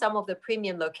 they own some of the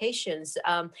premium locations.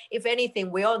 If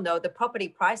anything, we all know the property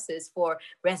prices for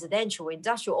residential,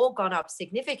 industrial, all gone up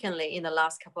significantly in the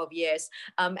last couple of years.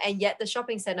 And yet the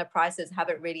shopping center prices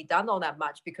haven't really done all that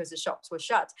much because the shops were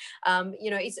shut.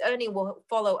 Its earning will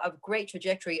follow a great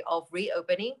trajectory of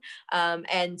reopening,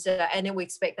 and then we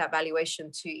expect that valuation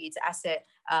to its asset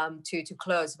to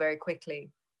close very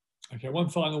quickly. Okay, one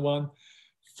final one.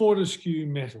 Fortescue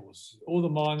Metals. All the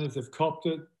miners have copped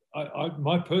it.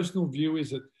 My personal view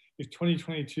is that if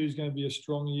 2022 is going to be a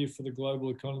strong year for the global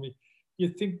economy, you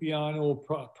think the iron ore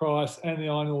price and the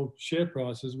iron ore share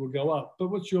prices will go up. But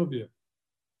what's your view?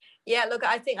 Yeah, look,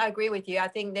 I think I agree with you. I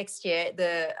think next year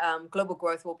the global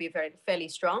growth will be fairly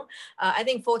strong. I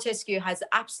think Fortescue has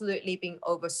absolutely been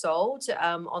oversold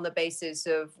on the basis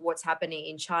of what's happening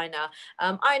in China.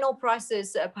 Iron ore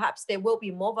prices, perhaps there will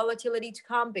be more volatility to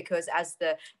come because as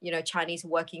the Chinese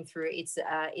working through its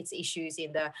issues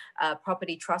in the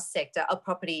property trust sector, or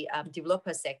property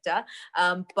developer sector.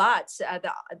 But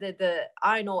the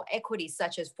iron ore equities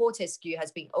such as Fortescue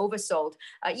has been oversold.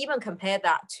 Even compare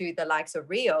that to the likes of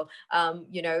Rio.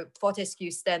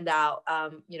 Fortescue stand out,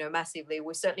 massively.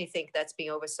 We certainly think that's being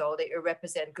oversold. It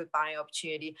represents good buying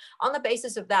opportunity. On the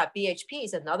basis of that, BHP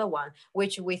is another one,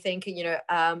 which we think,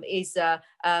 is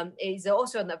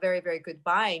also a very, very good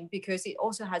buying because it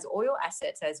also has oil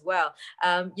assets as well.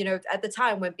 At the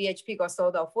time when BHP got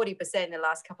sold off 40% in the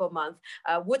last couple of months,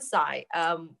 Woodside,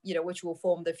 which will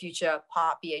form the future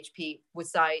part BHP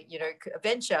Woodside,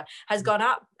 venture has gone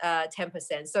up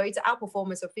 10%. So it's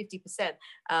outperformance of 50%.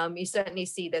 You certainly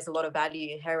see there's a lot of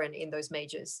value inherent in those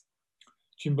majors.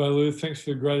 Jimbo Liu, thanks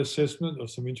for a great assessment of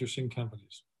some interesting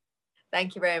companies.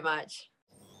 Thank you very much.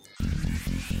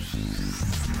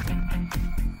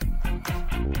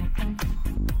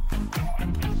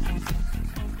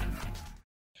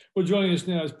 Well, joining us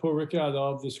now is Paul Rickard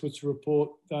of the Switzer Report.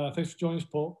 Thanks for joining us,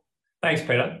 Paul. Thanks,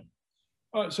 Peter.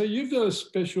 All right, so you've got a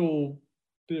special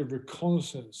bit of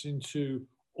reconnaissance into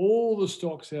all the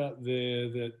stocks out there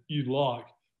that you like,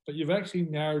 but you've actually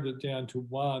narrowed it down to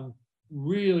one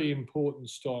really important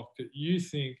stock that you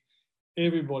think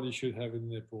everybody should have in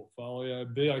their portfolio.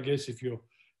 I guess if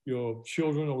your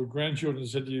children or grandchildren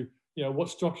said to you, what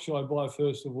stock should I buy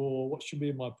first of all? What should be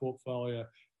in my portfolio?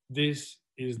 This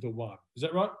is the one. Is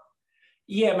that right?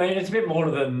 Yeah, I mean, it's a bit more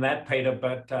than that, Peter,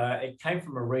 but it came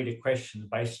from a reader question.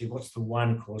 Basically, what's the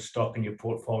one core stock in your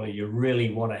portfolio you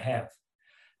really want to have?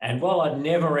 And while I'd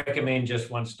never recommend just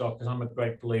one stock, because I'm a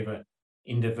great believer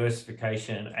in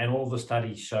diversification, and all the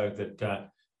studies show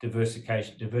that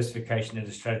diversification in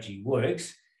a strategy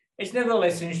works, it's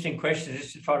nevertheless an interesting question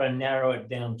just to try to narrow it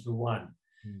down to one.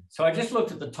 So I just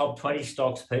looked at the top 20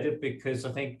 stocks, Peter, because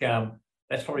I think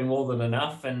that's probably more than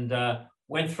enough, and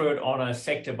went through it on a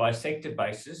sector-by-sector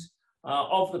basis.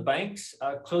 Of the banks,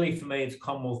 clearly for me, it's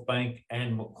Commonwealth Bank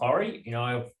and Macquarie.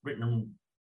 I've written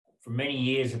for many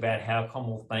years about how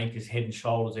Commonwealth Bank is head and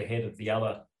shoulders ahead of the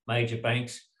other major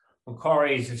banks.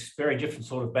 Macquarie is a very different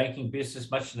sort of banking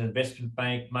business, much an investment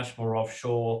bank, much more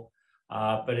offshore,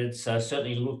 but it's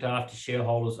certainly looked after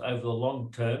shareholders over the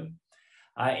long term.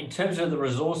 In terms of the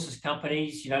resources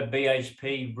companies,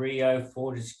 BHP, Rio,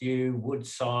 Fortescue,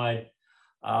 Woodside,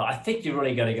 I think you're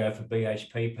really going to go for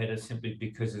BHP, Peter, simply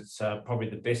because it's probably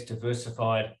the best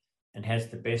diversified and has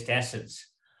the best assets.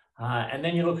 And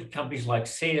then you look at companies like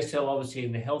CSL, obviously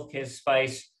in the healthcare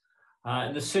space.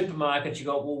 In the supermarkets, you've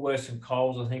got Woolworths and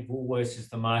Coles. I think Woolworths is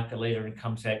the market leader and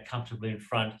comes out comfortably in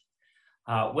front.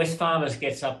 Wesfarmers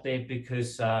gets up there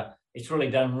because it's really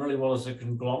done really well as a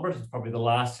conglomerate. It's probably the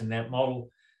last in that model.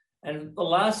 And the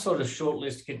last sort of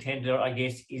shortlist contender, I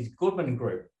guess, is Goodman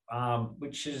Group.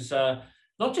 which is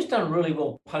not just done really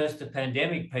well post the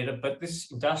pandemic, Peter, but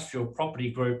this industrial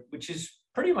property group, which is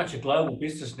pretty much a global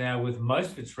business now with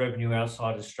most of its revenue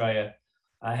outside Australia,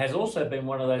 has also been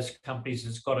one of those companies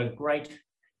that's got a great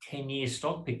 10-year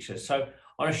stock picture. So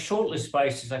on a shortlist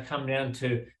basis, I come down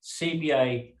to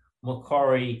CBA,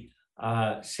 Macquarie,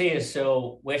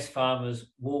 CSL, Wesfarmers,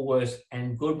 Woolworths,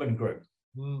 and Goodman Group.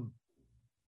 Well,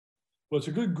 it's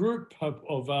a good group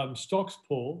of stocks,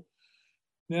 Paul.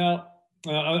 Now,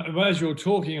 as you're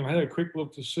talking, I had a quick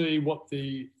look to see what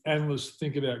the analysts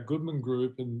think about Goodman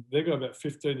Group, and they've got about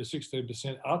 15 to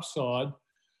 16% upside.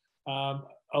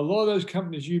 A lot of those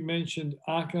companies you mentioned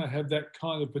aren't going to have that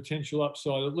kind of potential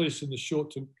upside, at least in the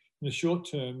short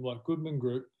term, like Goodman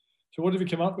Group. So what have you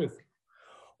come up with?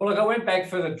 Well, look, I went back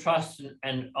for the trust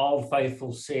and old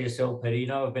faithful CSL, Peter. You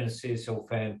know, I've been a CSL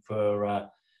fan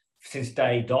since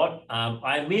day dot.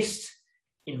 I missed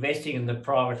investing in the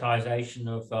privatisation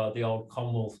of the old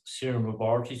Commonwealth Serum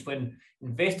Laboratories when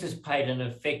investors paid an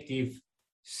effective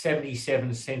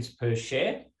 77 cents per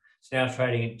share. It's now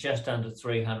trading at just under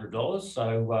 $300.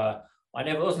 So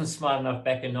I wasn't smart enough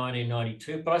back in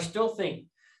 1992, but I still think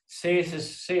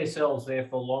CSL is there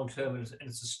for long term, and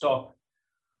it's a stock,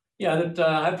 you know,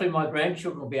 that hopefully my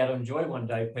grandchildren will be able to enjoy one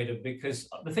day, Peter, because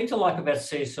the thing to like about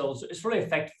CSL is it's really a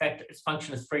fact its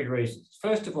function is 3 reasons.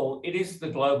 First of all, it is the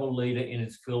global leader in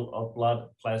its field of blood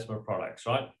plasma products,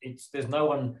 right? There's no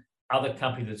one other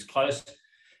company that's close.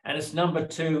 And it's number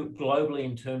 2 globally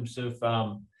in terms of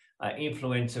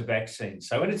influenza vaccines.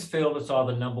 So in its field, it's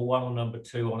either number 1 or number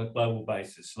 2 on a global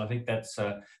basis. And I think that's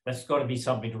got to be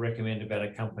something to recommend about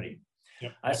a company.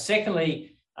 Yep.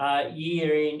 Secondly,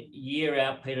 year in, year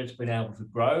out, Peter, it's been able to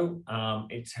grow.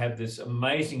 It's had this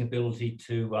amazing ability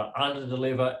to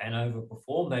under-deliver and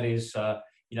overperform. That is,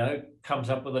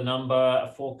 comes up with a number,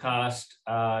 a forecast,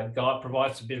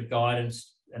 provides a bit of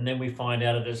guidance, and then we find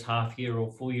out it is half-year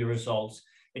or full-year results.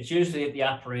 It's usually at the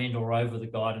upper end or over the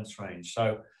guidance range.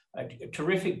 So a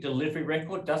terrific delivery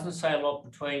record. Doesn't say a lot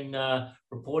between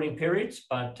reporting periods,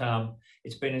 but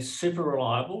it's been super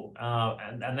reliable.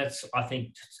 And that's, I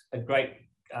think, a great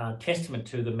testament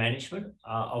to the management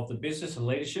of the business and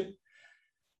leadership.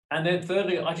 And then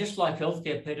thirdly, I just like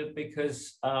healthcare, Peter,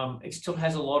 because it still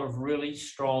has a lot of really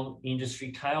strong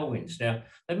industry tailwinds. Now,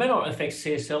 they may not affect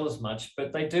CSL as much,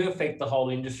 but they do affect the whole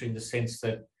industry in the sense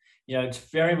that, you know, it's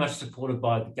very much supported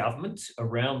by the governments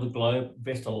around the globe,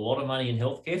 invest a lot of money in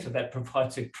healthcare, so that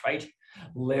provides a great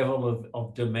level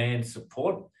of demand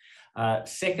support.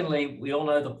 Secondly, we all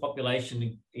know the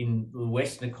population in the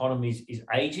Western economies is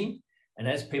aging, and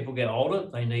as people get older,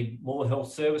 they need more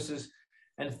health services.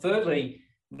 And thirdly,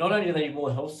 not only do they need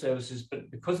more health services, but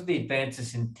because of the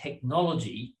advances in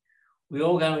technology, we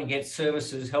all go and get health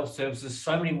services,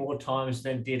 so many more times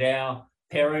than did our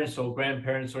parents or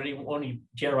grandparents or any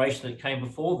generation that came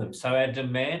before them. So our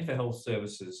demand for health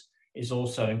services is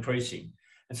also increasing.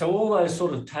 And so all those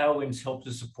sort of tailwinds help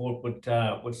to support what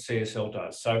CSL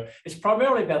does. So it's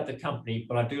primarily about the company,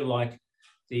 but I do like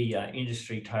the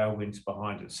industry tailwinds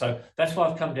behind it. So that's why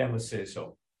I've come down with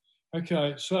CSL.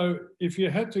 Okay, so if you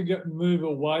had to move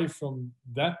away from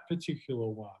that particular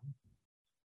one,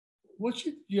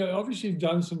 obviously you've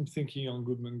done some thinking on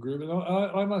Goodman Group, and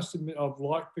I must admit I've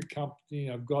liked the company.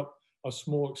 I've got a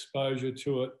small exposure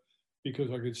to it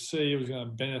because I could see it was going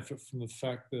to benefit from the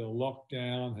fact that a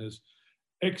lockdown has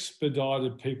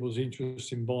expedited people's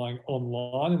interest in buying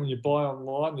online. And when you buy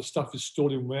online, the stuff is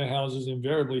stored in warehouses.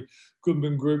 Invariably,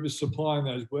 Goodman Group is supplying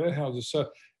those warehouses. So,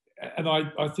 and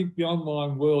I think the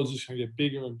online world is just going to get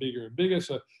bigger and bigger and bigger.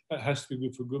 So that has to be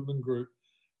good for Goodman Group.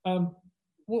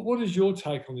 What is your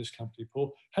take on this company,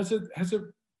 Paul? Has it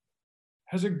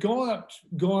gone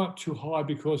up too high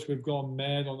because we've gone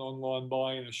mad on online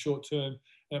buying in the short term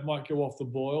and it might go off the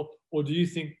boil? Or do you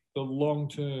think the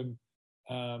long-term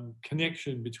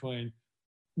connection between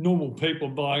normal people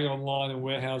buying online and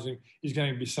warehousing is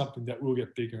going to be something that will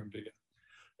get bigger and bigger?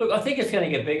 Look, I think it's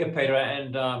going to get bigger, Peter,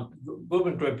 and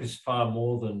Goodman Group is far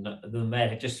more than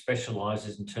that. It just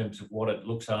specialises in terms of what it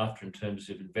looks after in terms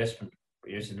of investment,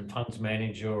 as a funds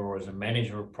manager or as a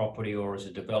manager of property or as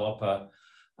a developer,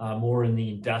 more in the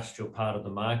industrial part of the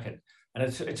market. And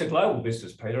it's a global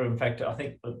business, Peter. In fact, I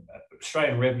think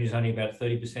Australian revenue is only about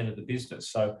 30% of the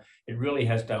business. So it really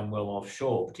has done well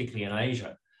offshore, particularly in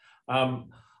Asia.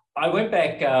 I went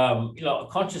back,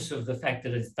 conscious of the fact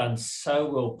that it's done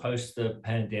so well post the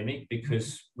pandemic,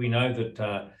 because we know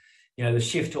that, the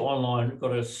shift to online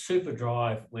got a super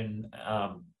drive when,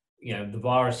 the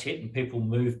virus hit and people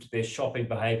moved their shopping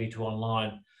behaviour to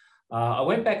online. I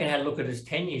went back and had a look at his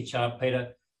 10-year chart,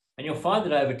 Peter, and you'll find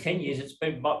that over 10 years, it's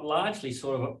been largely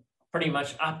sort of pretty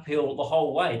much uphill the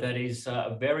whole way. That is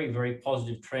a very, very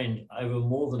positive trend over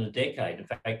more than a decade. In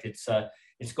fact,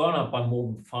 it's gone up by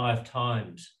more than 5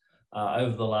 times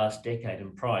over the last decade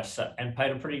in price, and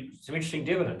paid some interesting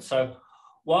dividends. So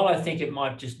while I think it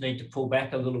might just need to pull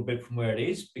back a little bit from where it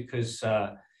is, because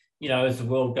as the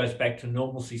world goes back to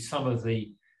normalcy, some of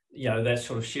the that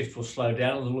sort of shift will slow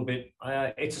down a little bit.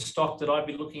 It's a stock that I'd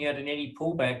be looking at in any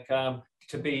pullback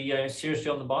to be seriously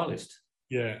on the buy list.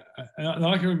 Yeah, and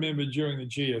I can remember during the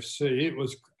GFC, it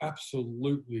was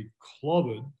absolutely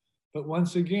clobbered, but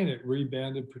once again, it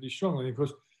rebounded pretty strongly. Of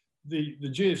course, the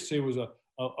GFC was a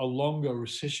longer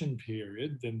recession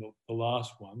period than the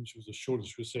last one, which was the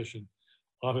shortest recession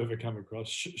I've ever come across,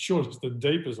 shortest, the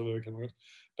deepest I've ever come across.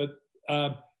 But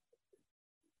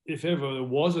if ever there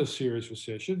was a serious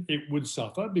recession, it would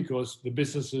suffer because the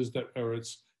businesses that are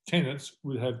its tenants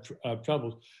would have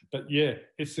troubles. But yeah,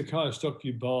 it's the kind of stock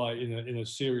you buy in a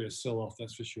serious sell-off,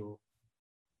 that's for sure.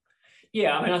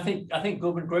 Yeah, I mean, I think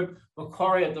Goodman Group,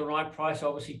 Macquarie at the right price.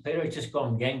 Obviously, Peter, has just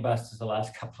gone gangbusters the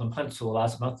last couple of months or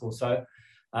last month or so.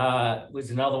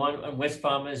 Was another one, and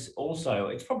Wesfarmers also.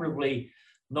 It's probably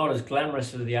not as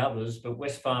glamorous as the others, but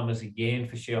Wesfarmers again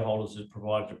for shareholders has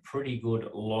provided a pretty good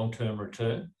long-term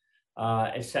return.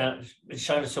 It's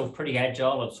shown itself pretty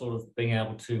agile at sort of being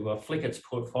able to flick its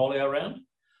portfolio around.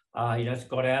 It's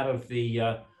got out of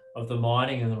the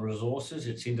mining and the resources.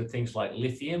 It's into things like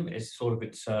lithium. It's sort of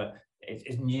its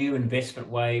new investment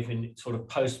wave in sort of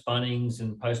post Bunnings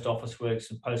and post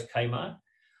Officeworks and post Kmart.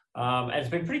 And it's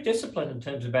been pretty disciplined in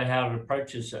terms about how it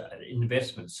approaches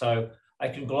investments. So a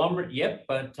conglomerate, yep,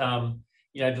 but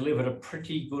delivered a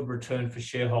pretty good return for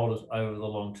shareholders over the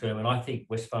long term. And I think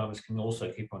Wesfarmers can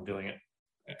also keep on doing it.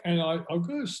 And I've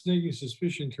got a sneaking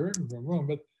suspicion, correct me if I'm wrong,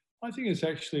 but I think it's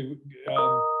actually,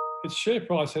 its share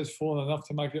price has fallen enough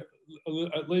to make it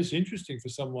at least interesting for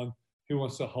someone who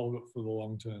wants to hold it for the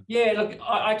long term. Yeah, look,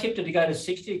 I tipped it to go to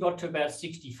 60. It got to about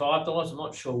 $65. I'm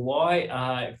not sure why.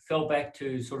 It fell back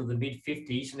to sort of the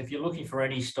mid-50s. And if you're looking for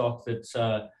any stock that's,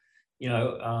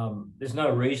 there's no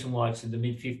reason why it's in the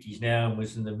mid-50s now and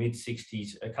was in the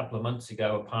mid-60s a couple of months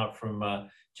ago, apart from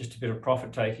just a bit of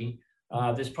profit taking.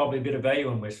 There's probably a bit of value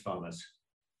in Wesfarmers.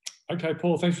 Okay,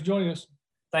 Paul, thanks for joining us.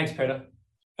 Thanks, Peter.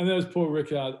 And that was Paul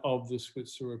Rickard of the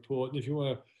Switzer Report. And if you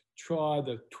want to try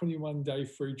the 21-day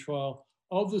free trial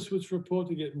of the Switzer Report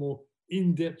to get more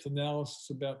in-depth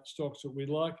analysis about stocks that we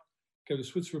like, go to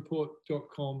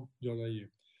switzerreport.com.au.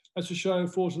 That's the show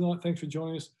for tonight. Thanks for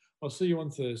joining us. I'll see you on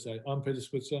Thursday. I'm Peter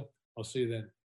Switzer. I'll see you then.